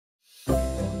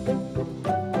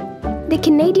The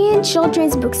Canadian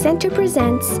Children's Book Centre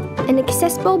presents an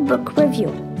accessible book review.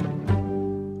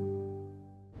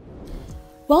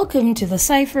 Welcome to The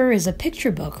Cypher is a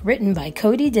picture book written by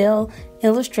Khodi Dill,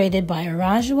 illustrated by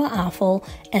Awuradwoa Afful,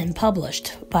 and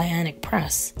published by Anik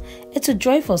Press. It's a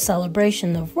joyful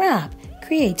celebration of rap,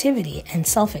 creativity, and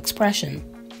self-expression.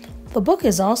 The book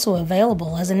is also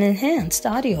available as an enhanced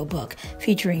audiobook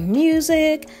featuring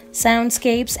music,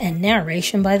 soundscapes, and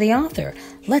narration by the author.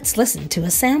 Let's listen to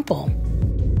a sample.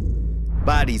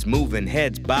 Bodies moving,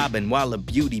 heads bobbing while a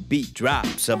beauty beat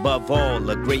drops. Above all,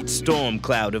 a great storm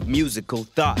cloud of musical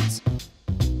thoughts.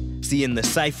 See, in the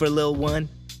Cypher, lil' one,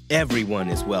 everyone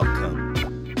is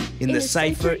welcome. In the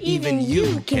Cypher, even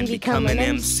you can become an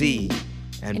MC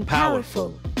and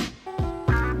powerful.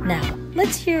 Now,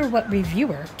 let's hear what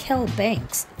reviewer Kel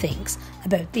Banks thinks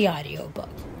about the audiobook.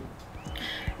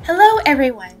 Hello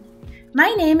everyone! My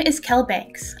name is Kel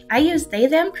Banks. I use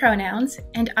they/them pronouns,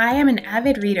 and I am an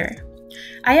avid reader.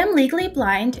 I am legally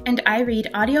blind, and I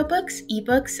read audiobooks,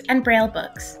 ebooks, and braille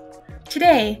books.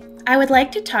 Today, I would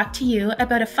like to talk to you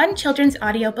about a fun children's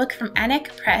audiobook from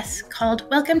Anik Press called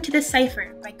Welcome to the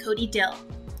Cypher by Khodi Dill.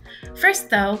 First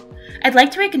though, I'd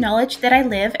like to acknowledge that I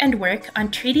live and work on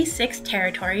Treaty 6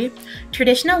 territory,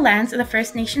 traditional lands of the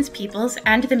First Nations peoples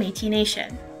and the Métis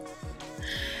Nation.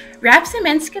 Rap's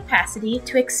immense capacity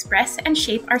to express and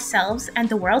shape ourselves and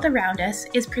the world around us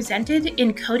is presented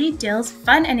in Khodi Dill's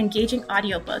fun and engaging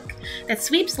audiobook that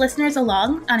sweeps listeners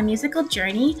along on a musical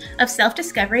journey of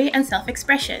self-discovery and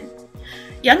self-expression.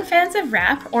 Young fans of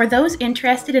rap, or those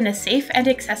interested in a safe and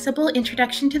accessible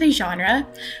introduction to the genre,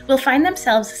 will find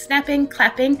themselves snapping,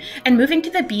 clapping, and moving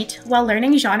to the beat while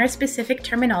learning genre-specific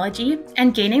terminology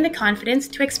and gaining the confidence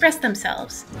to express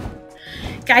themselves.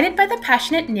 Guided by the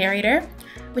passionate narrator,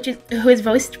 who is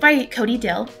voiced by Khodi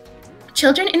Dill,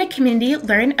 children in a community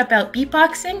learn about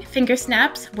beatboxing,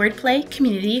 fingersnaps, wordplay,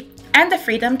 community, and the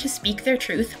freedom to speak their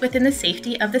truth within the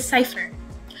safety of the Cypher.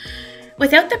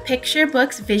 Without the picture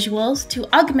book's visuals to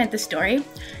augment the story,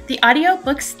 the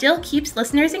audiobook still keeps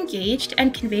listeners engaged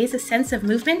and conveys a sense of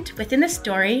movement within the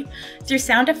story through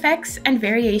sound effects and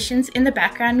variations in the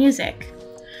background music.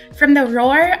 From the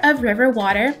roar of river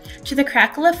water to the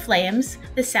crackle of flames,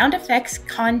 the sound effects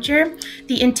conjure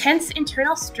the intense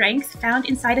internal strength found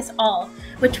inside us all,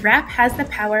 which rap has the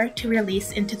power to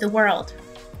release into the world.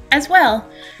 As well,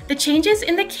 the changes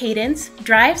in the cadence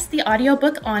drives the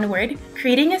audiobook onward,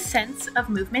 creating a sense of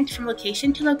movement from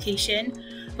location to location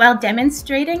while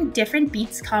demonstrating different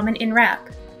beats common in rap.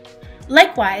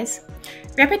 Likewise,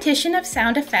 repetition of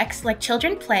sound effects like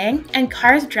children playing and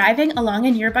cars driving along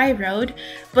a nearby road,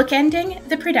 bookending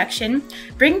the production,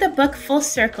 bring the book full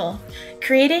circle,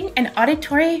 creating an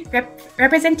auditory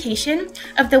representation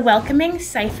of the welcoming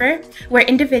Cypher where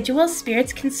individuals'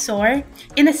 spirits can soar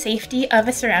in the safety of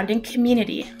a surrounding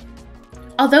community.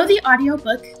 Although the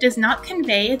audiobook does not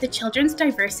convey the children's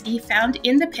diversity found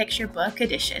in the picture book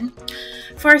edition,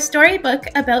 for a storybook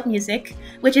about music,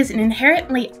 which is an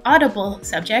inherently audible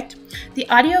subject, the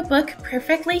audiobook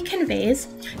perfectly conveys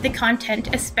the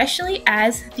content, especially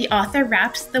as the author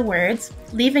raps the words,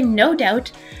 leaving no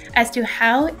doubt as to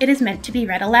how it is meant to be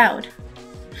read aloud.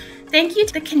 Thank you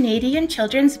to the Canadian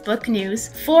Children's Book News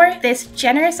for this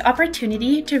generous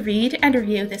opportunity to read and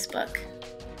review this book.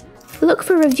 Look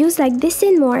for reviews like this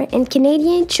and more in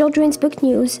Canadian Children's Book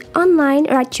News online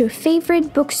or at your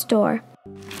favorite bookstore.